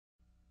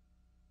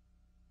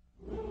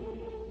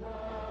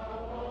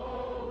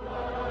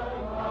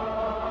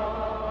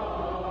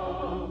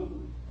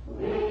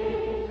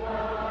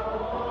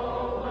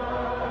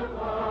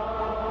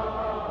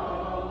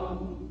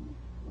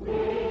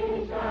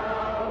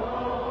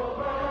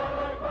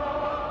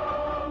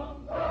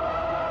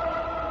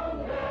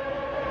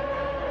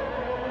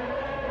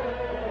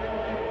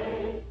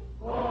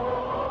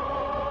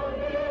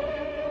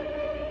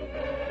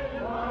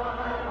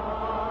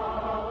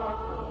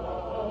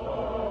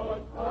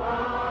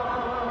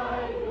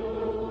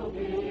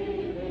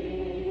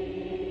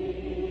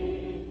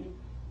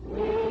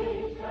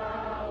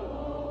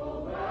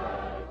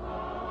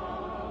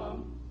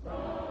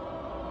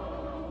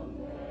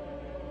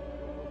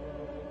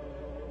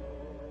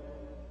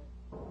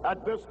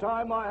At this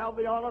time, I have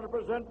the honor to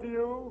present to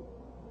you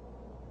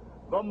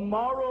the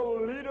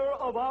moral leader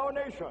of our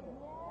nation.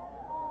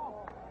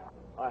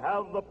 I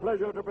have the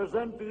pleasure to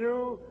present to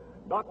you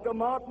Dr.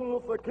 Martin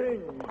Luther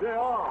King, Jr.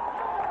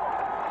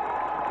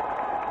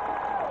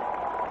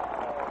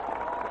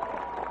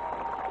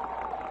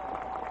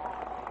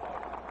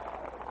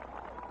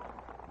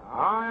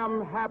 I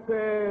am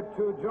happy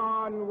to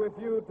join with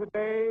you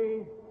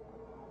today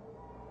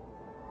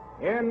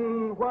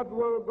in what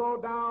will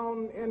go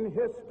down in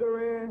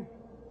history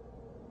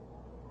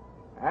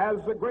as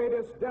the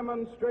greatest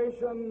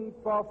demonstration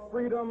for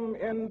freedom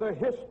in the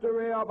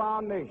history of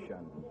our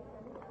nation.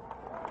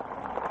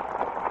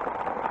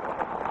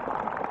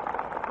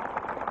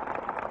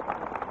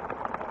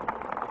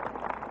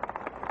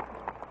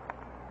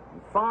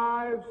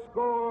 Five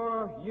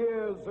score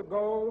years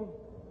ago,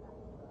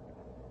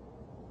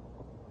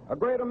 a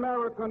great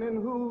American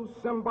in whose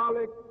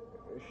symbolic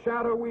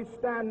shadow we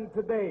stand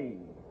today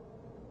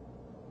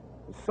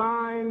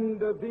signed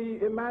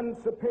the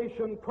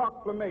Emancipation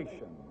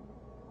Proclamation.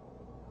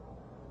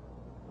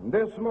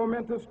 This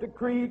momentous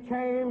decree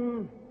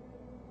came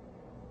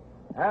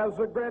as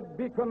a great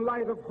beacon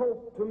light of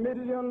hope to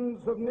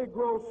millions of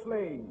Negro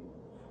slaves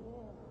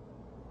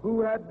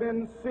who had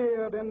been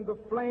seared in the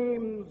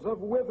flames of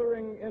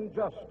withering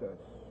injustice.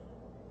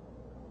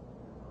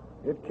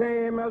 It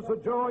came as a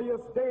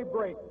joyous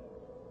daybreak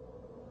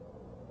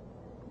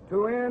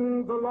to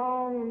end the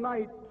long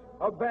night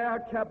of their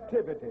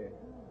captivity.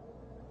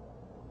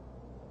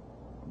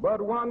 But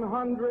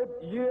 100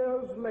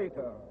 years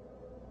later,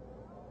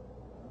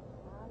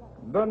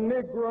 the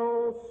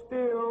Negro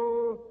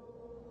still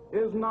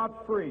is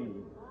not free.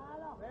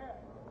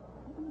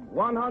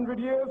 100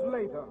 years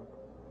later,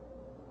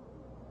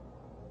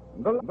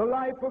 the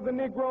life of the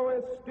Negro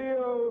is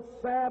still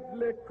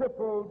sadly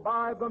crippled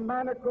by the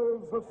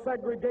manacles of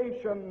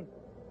segregation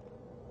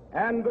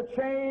and the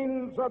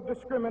chains of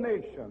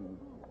discrimination.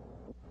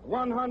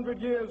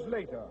 100 years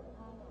later,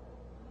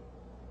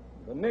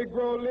 the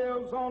Negro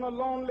lives on a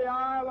lonely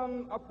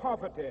island of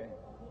poverty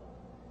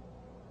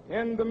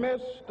in the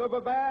midst of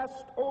a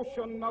vast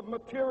ocean of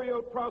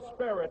material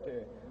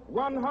prosperity.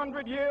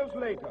 100 years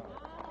later,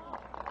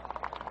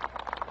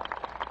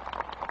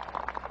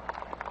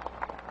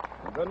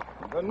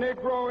 the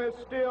Negro is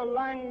still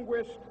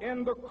languished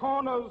in the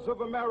corners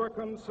of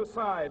American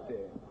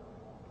society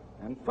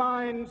and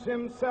finds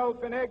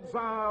himself in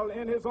exile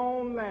in his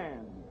own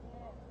land.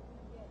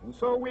 And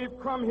so we've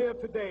come here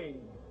today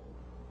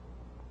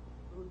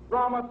to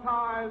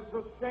dramatize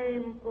a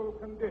shameful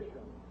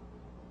condition.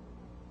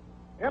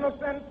 In a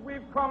sense,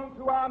 we've come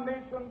to our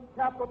nation's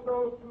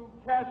capital to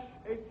cash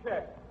a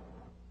check.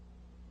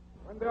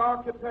 When the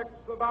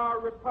architects of our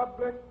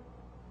republic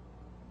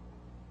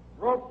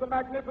wrote the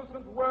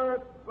magnificent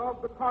words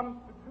of the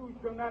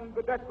Constitution and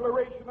the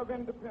Declaration of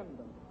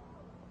Independence,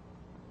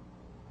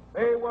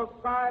 they were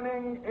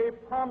signing a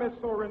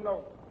promissory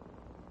note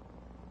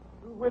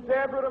to which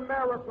every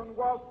American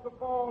was to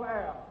fall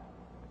heir.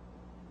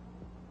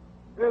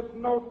 This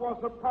note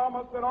was a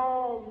promise that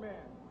all men,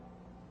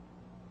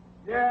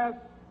 yes,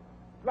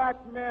 black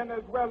men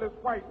as well as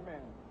white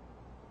men,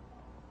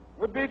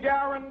 would be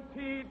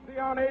guaranteed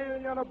the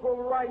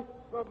unalienable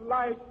rights of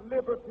life,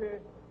 liberty,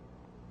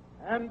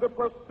 and the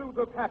pursuit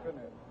of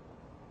happiness.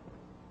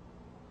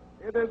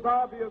 It is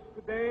obvious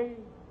today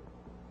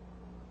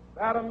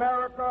that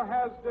America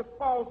has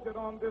defaulted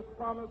on this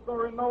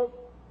promissory note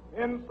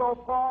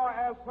insofar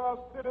as her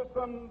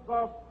citizens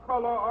of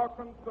color are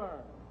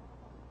concerned.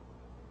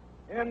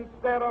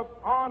 Instead of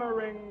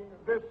honoring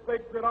this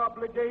sacred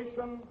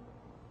obligation,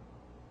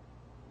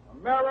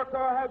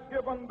 America has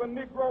given the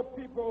Negro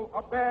people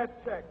a bad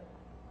check,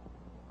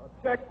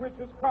 a check which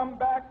has come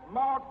back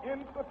marked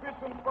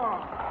insufficient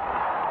funds.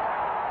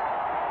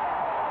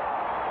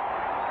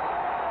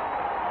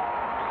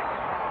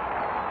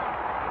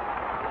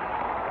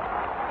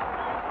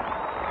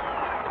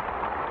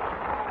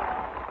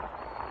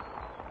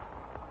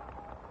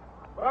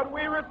 But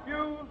we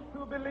refuse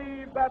to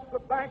believe that the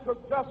Bank of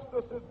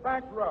Justice is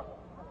bankrupt.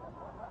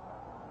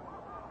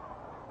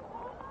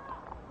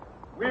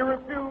 We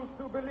refuse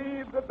to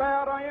believe that there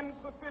are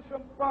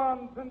insufficient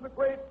funds in the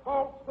great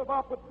vaults of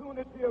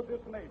opportunity of this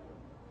nation.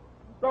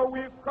 So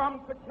we've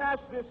come to cash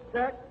this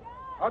check,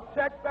 a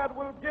check that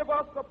will give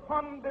us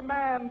upon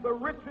demand the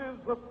riches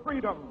of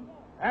freedom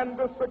and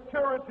the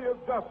security of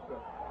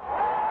justice.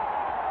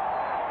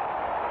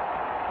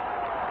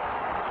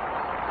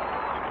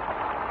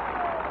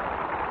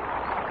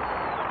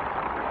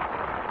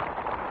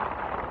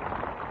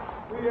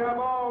 We have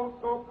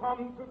also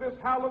come to this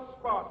hallowed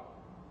spot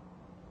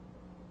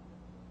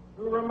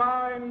to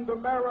remind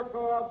America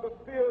of the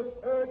fierce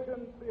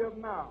urgency of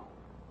now.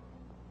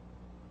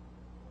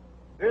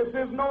 This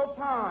is no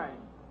time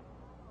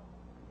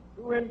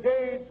to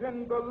engage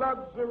in the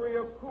luxury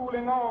of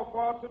cooling off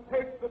or to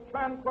take the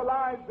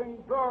tranquilizing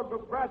drug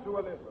of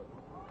gradualism.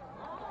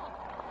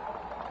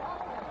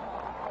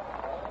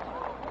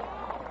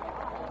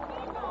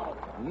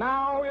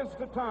 Now is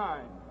the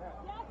time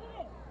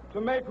to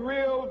make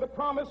real the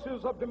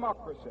promises of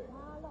democracy.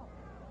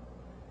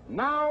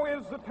 Now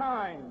is the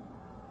time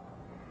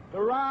to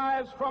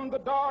rise from the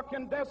dark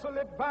and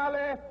desolate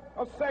valley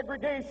of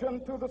segregation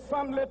to the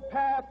sunlit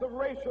path of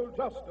racial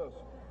justice.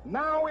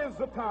 Now is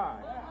the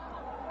time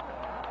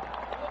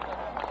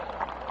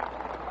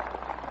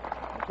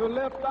to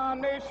lift our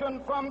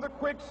nation from the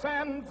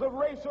quicksands of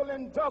racial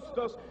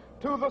injustice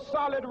to the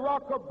solid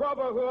rock of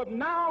brotherhood.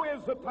 Now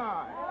is the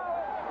time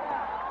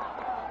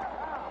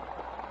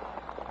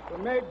to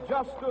make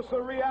justice a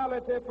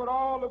reality for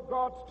all of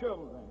God's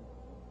children.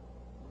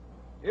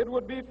 It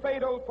would be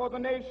fatal for the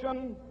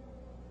nation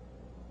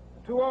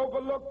to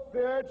overlook the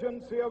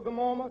urgency of the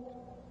moment.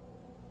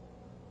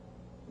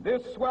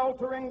 This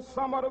sweltering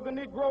summit of the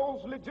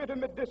Negro's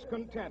legitimate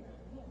discontent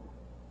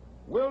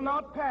will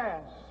not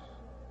pass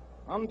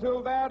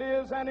until that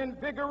is an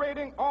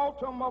invigorating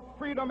autumn of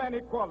freedom and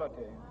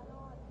equality.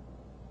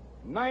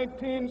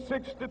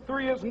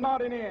 1963 is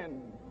not an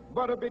end,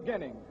 but a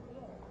beginning.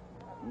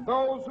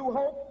 Those who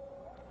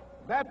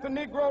hope that the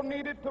Negro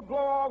needed to blow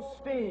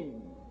off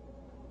steam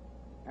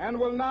and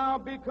will now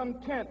be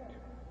content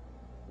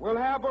will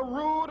have a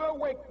rude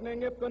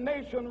awakening if the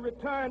nation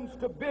returns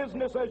to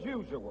business as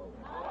usual.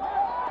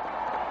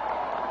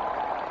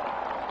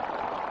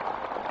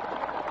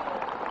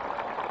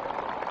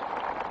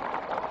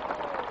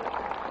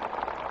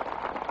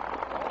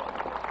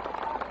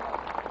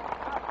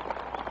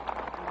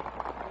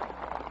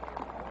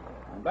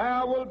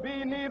 There will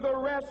be neither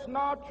rest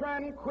nor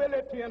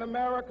tranquility in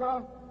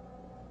America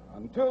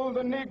until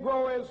the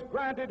Negro is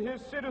granted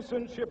his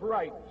citizenship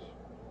rights.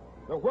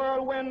 The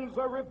whirlwinds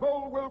of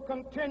revolt will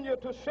continue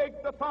to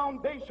shake the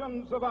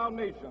foundations of our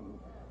nation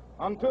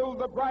until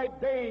the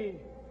bright day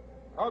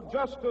of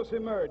justice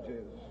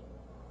emerges.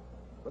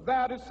 But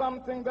that is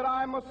something that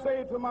I must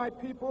say to my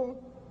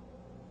people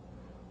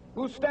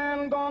who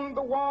stand on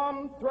the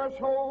warm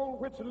threshold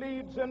which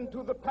leads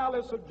into the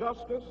palace of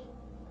justice.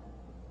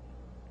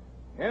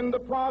 In the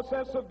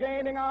process of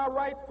gaining our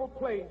rightful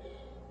place,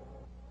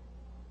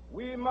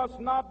 we must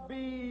not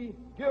be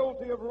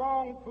guilty of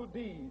wrongful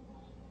deeds.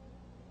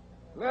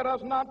 Let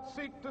us not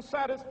seek to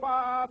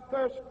satisfy our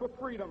thirst for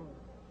freedom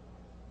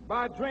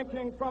by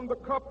drinking from the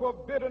cup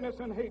of bitterness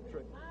and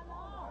hatred.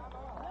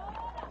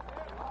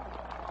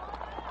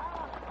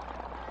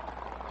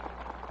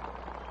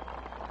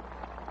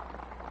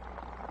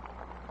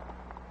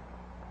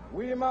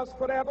 We must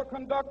forever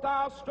conduct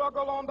our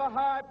struggle on the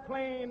high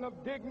plane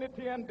of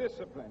dignity and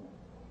discipline.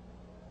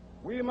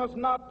 We must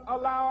not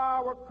allow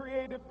our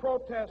creative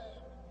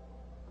protests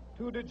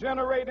to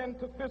degenerate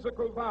into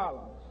physical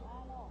violence.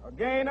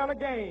 Again and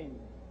again,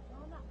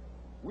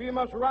 we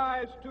must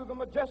rise to the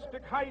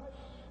majestic heights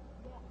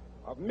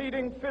of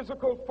meeting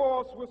physical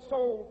force with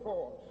soul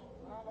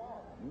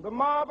force. The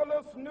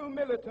marvelous new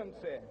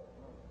militancy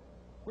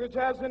which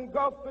has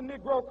engulfed the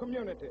Negro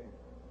community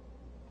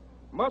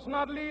must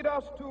not lead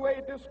us to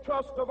a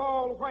distrust of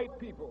all white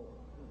people.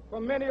 For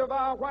many of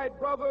our white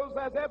brothers,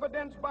 as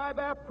evidenced by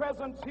their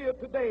presence here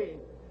today,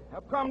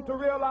 have come to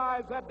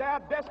realize that their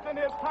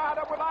destiny is tied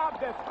up with our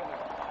destiny.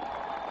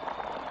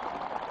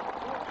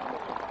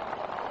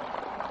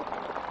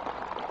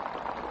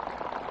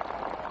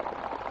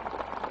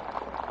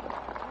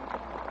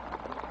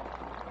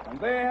 And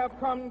they have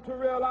come to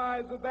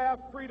realize that their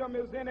freedom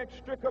is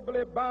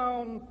inextricably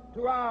bound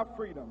to our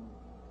freedom.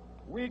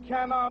 We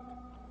cannot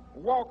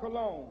walk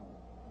alone.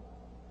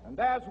 And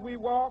as we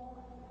walk,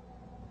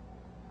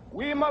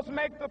 we must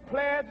make the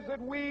pledge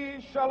that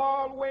we shall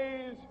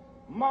always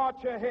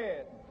march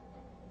ahead.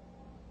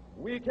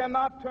 We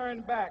cannot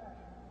turn back.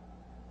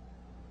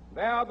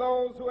 There are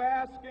those who are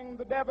asking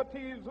the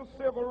devotees of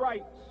civil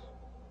rights,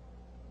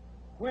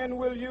 when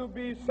will you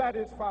be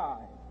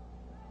satisfied?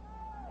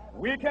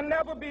 We can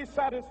never be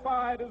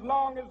satisfied as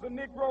long as the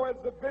Negro is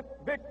the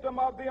victim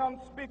of the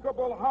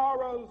unspeakable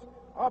horrors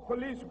of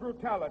police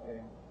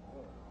brutality.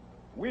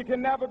 We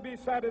can never be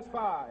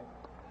satisfied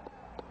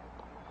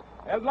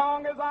as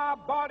long as our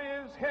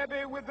bodies,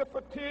 heavy with the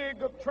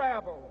fatigue of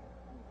travel,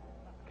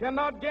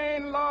 cannot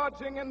gain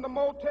lodging in the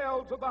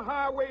motels of the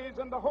highways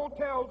and the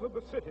hotels of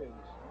the cities.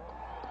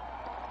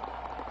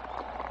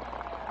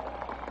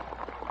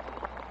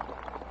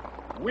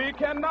 We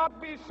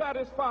cannot be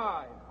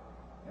satisfied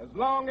as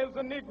long as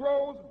the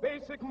Negro's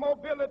basic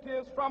mobility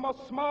is from a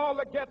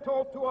smaller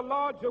ghetto to a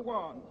larger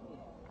one.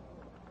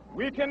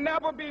 We can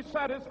never be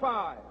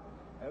satisfied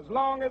as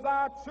long as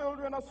our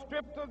children are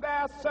stripped of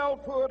their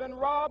selfhood and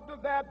robbed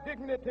of their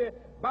dignity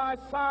by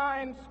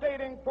signs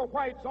stating for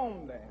whites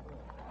only.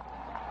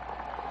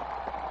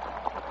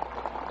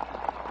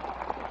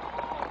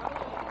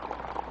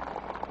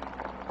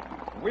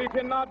 We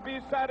cannot be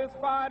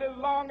satisfied as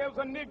long as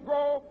a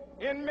Negro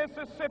in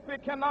Mississippi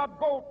cannot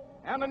vote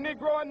and a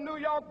Negro in New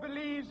York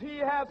believes he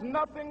has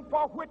nothing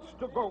for which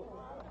to vote.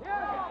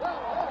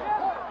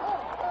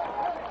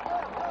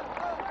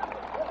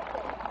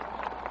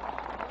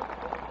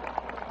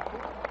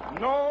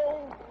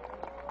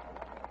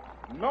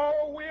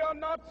 No, we are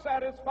not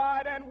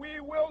satisfied, and we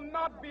will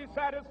not be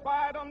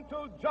satisfied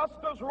until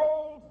justice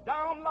rolls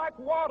down like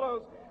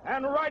waters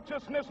and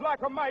righteousness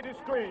like a mighty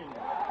stream.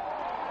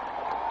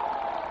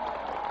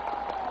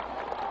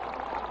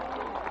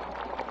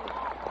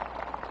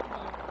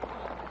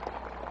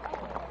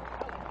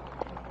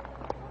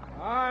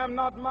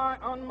 not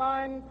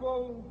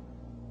unmindful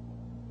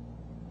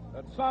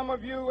that some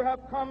of you have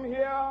come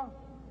here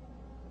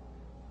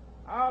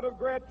out of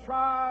great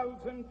trials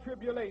and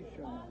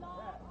tribulations.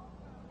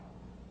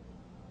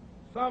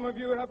 Some of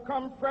you have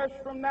come fresh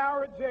from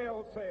narrow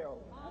jail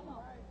cells.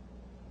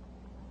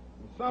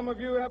 Some of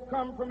you have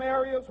come from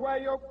areas where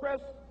your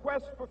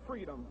quest for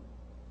freedom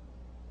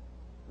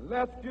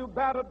left you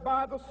battered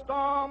by the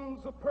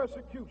storms of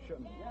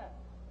persecution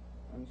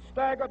and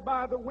staggered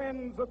by the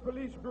winds of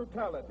police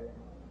brutality.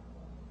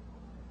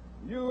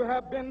 You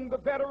have been the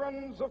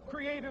veterans of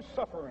creative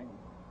suffering.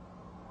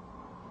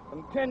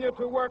 Continue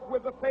to work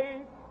with the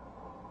faith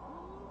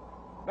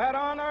that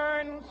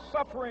unearned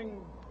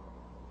suffering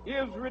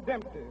is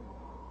redemptive.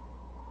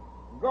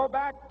 Go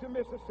back to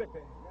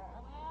Mississippi.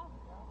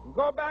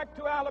 Go back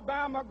to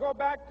Alabama. Go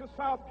back to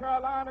South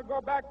Carolina. Go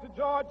back to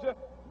Georgia.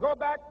 Go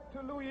back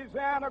to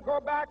Louisiana.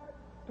 Go back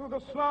to the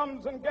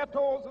slums and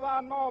ghettos of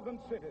our northern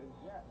cities,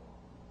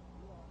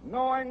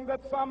 knowing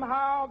that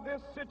somehow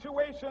this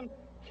situation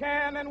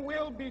can and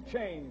will be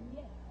changed.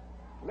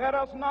 Let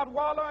us not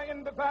wallow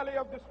in the valley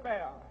of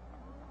despair.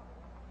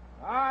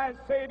 I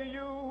say to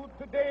you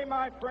today,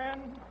 my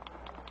friend,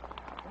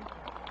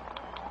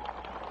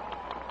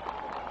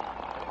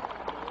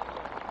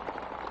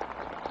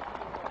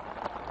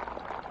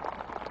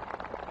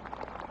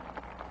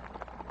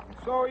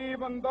 so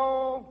even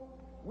though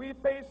we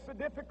face the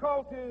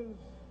difficulties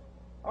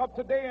of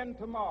today and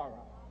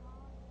tomorrow,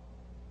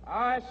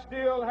 I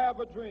still have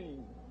a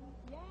dream.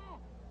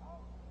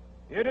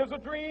 It is a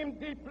dream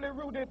deeply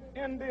rooted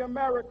in the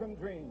American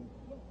dream.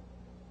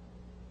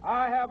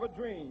 I have a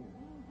dream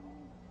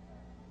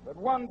that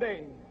one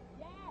day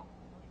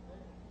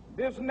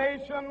this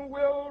nation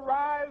will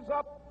rise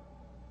up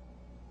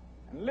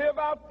and live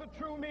out the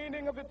true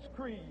meaning of its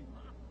creed.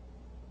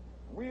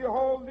 We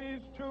hold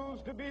these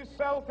truths to be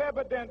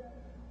self-evident,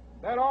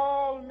 that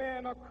all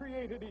men are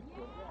created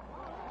equal.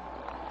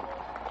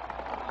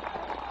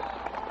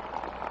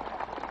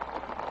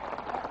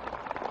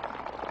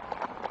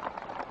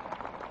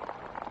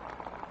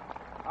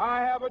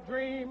 I have a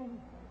dream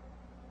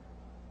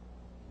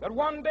that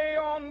one day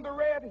on the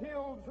red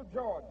hills of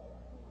Georgia,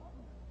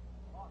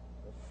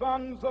 the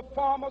sons of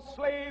former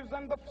slaves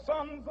and the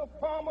sons of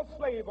former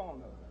slave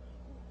owners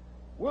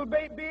will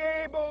be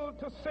able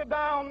to sit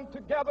down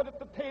together at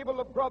the table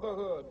of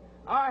brotherhood.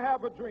 I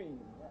have a dream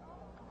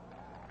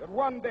that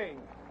one day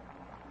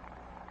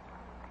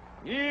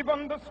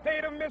even the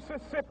state of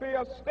Mississippi,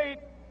 a state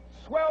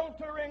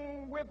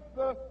sweltering with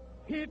the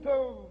heat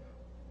of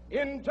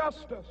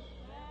injustice,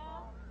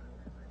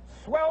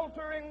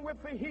 sweltering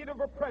with the heat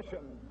of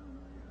oppression,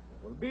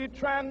 will be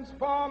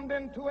transformed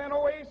into an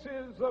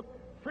oasis of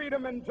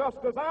freedom and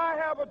justice. I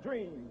have a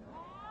dream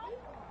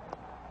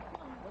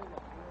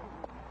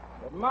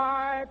that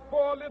my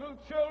 4 little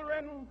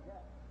children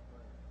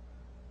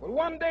will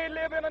one day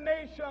live in a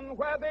nation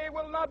where they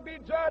will not be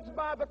judged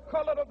by the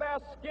color of their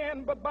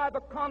skin, but by the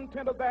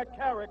content of their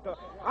character.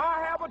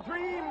 I have a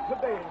dream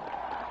today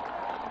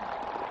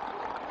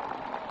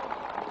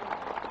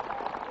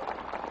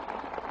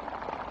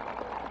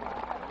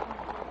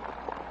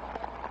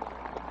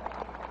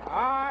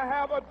I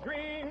have a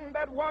dream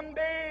that one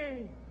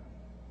day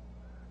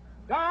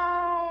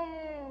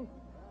down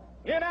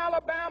in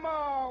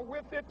Alabama,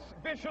 with its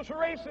vicious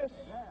racists,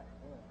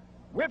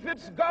 with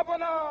its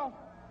governor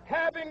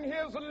having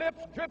his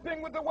lips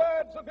dripping with the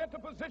words of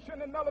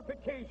interposition and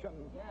nullification,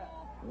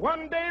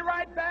 one day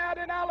right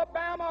there in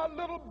Alabama,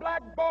 little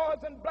black boys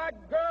and black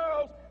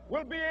girls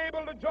will be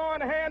able to join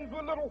hands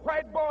with little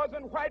white boys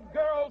and white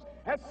girls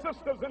as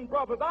sisters and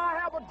brothers. I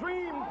have a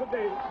dream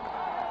today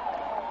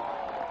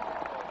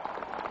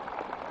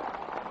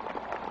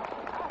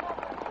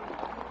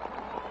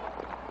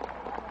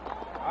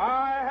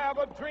I have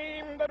a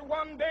dream that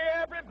one day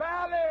every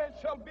valley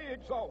shall be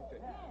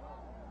exalted,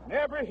 and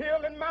every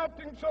hill and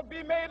mountain shall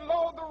be made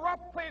low. The rough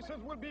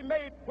places will be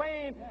made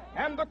plain,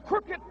 and the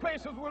crooked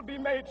places will be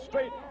made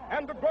straight,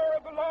 and the glory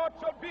of the Lord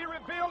shall be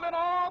revealed, and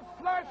all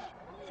flesh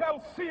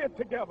shall see it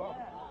together.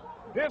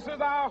 This is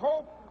our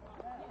hope.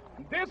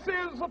 This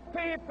is a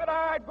faith that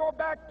I go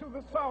back to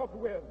the South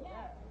with.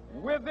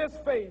 With this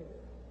faith,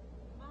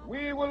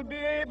 we will be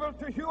able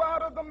to hew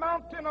out of the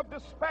mountain of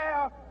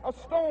despair a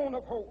stone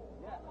of hope.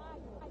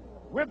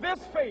 With this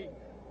faith,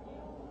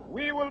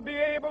 we will be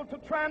able to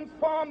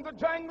transform the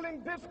jangling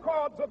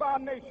discords of our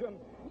nation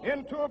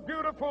into a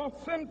beautiful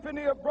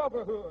symphony of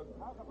brotherhood.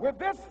 With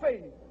this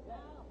faith,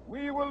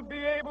 we will be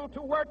able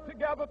to work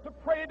together, to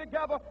pray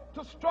together,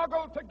 to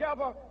struggle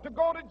together, to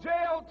go to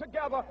jail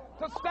together,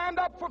 to stand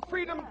up for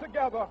freedom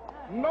together,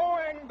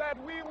 knowing that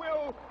we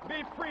will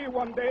be free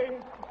one day.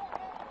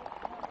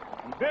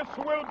 This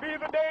will be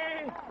the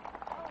day.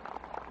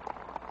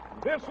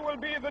 This will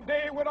be the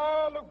day when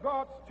all of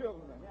God's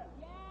children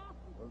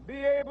will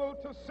be able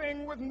to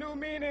sing with new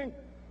meaning,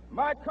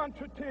 my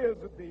country, tears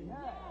of thee.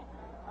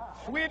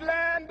 Sweet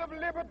land of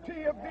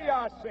liberty, of thee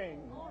I sing.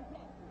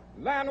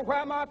 Land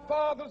where my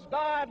fathers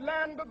died,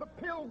 land of the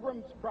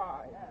pilgrim's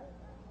pride.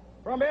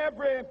 From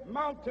every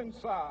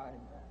mountainside,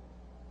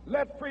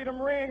 Let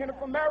freedom ring, and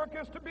if America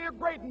is to be a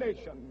great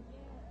nation,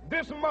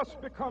 this must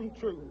become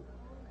true.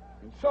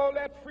 And so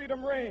let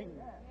freedom ring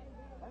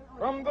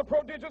from the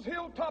prodigious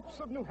hilltops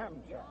of New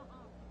Hampshire.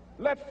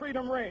 Let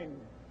freedom ring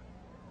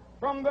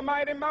from the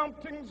mighty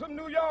mountains of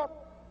New York.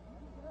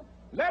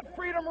 Let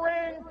freedom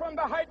ring from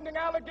the heightening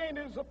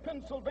Alleghenies of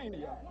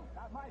Pennsylvania.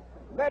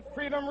 Let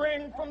freedom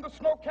ring from the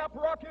snow-capped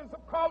Rockies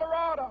of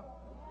Colorado.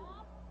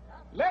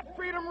 Let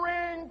freedom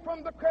ring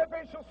from the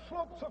curvaceous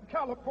slopes of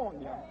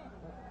California.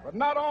 But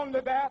not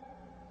only that,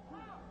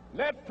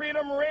 let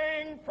freedom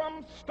ring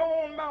from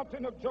Stone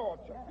Mountain of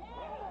Georgia.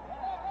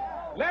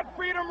 Let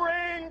freedom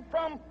ring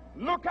from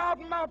Lookout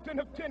Mountain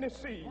of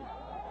Tennessee.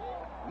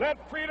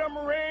 Let freedom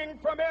ring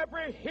from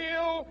every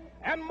hill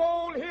and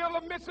molehill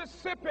of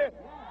Mississippi,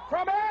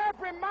 from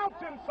every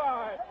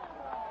mountainside.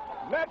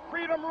 Let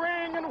freedom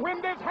ring, and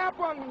when this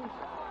happens,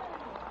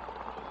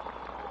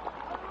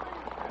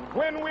 and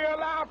when we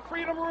allow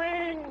freedom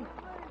ring,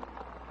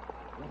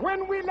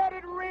 when we let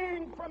it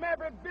ring from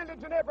every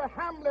village and every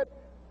hamlet,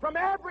 from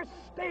every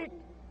state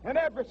and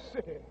every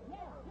city,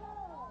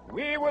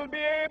 we will be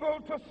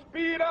able to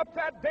speed up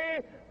that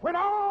day when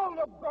all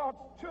of God's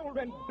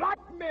children, black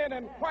men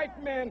and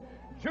white men,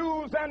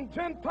 Jews and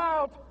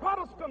Gentiles,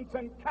 Protestants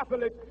and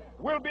Catholics,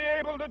 will be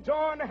able to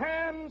join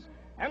hands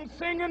and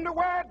sing in the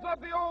words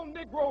of the old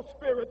Negro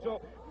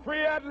spiritual,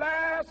 free at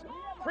last,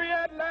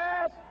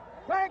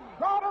 thank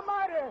God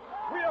Almighty,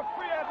 we are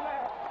free at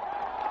last.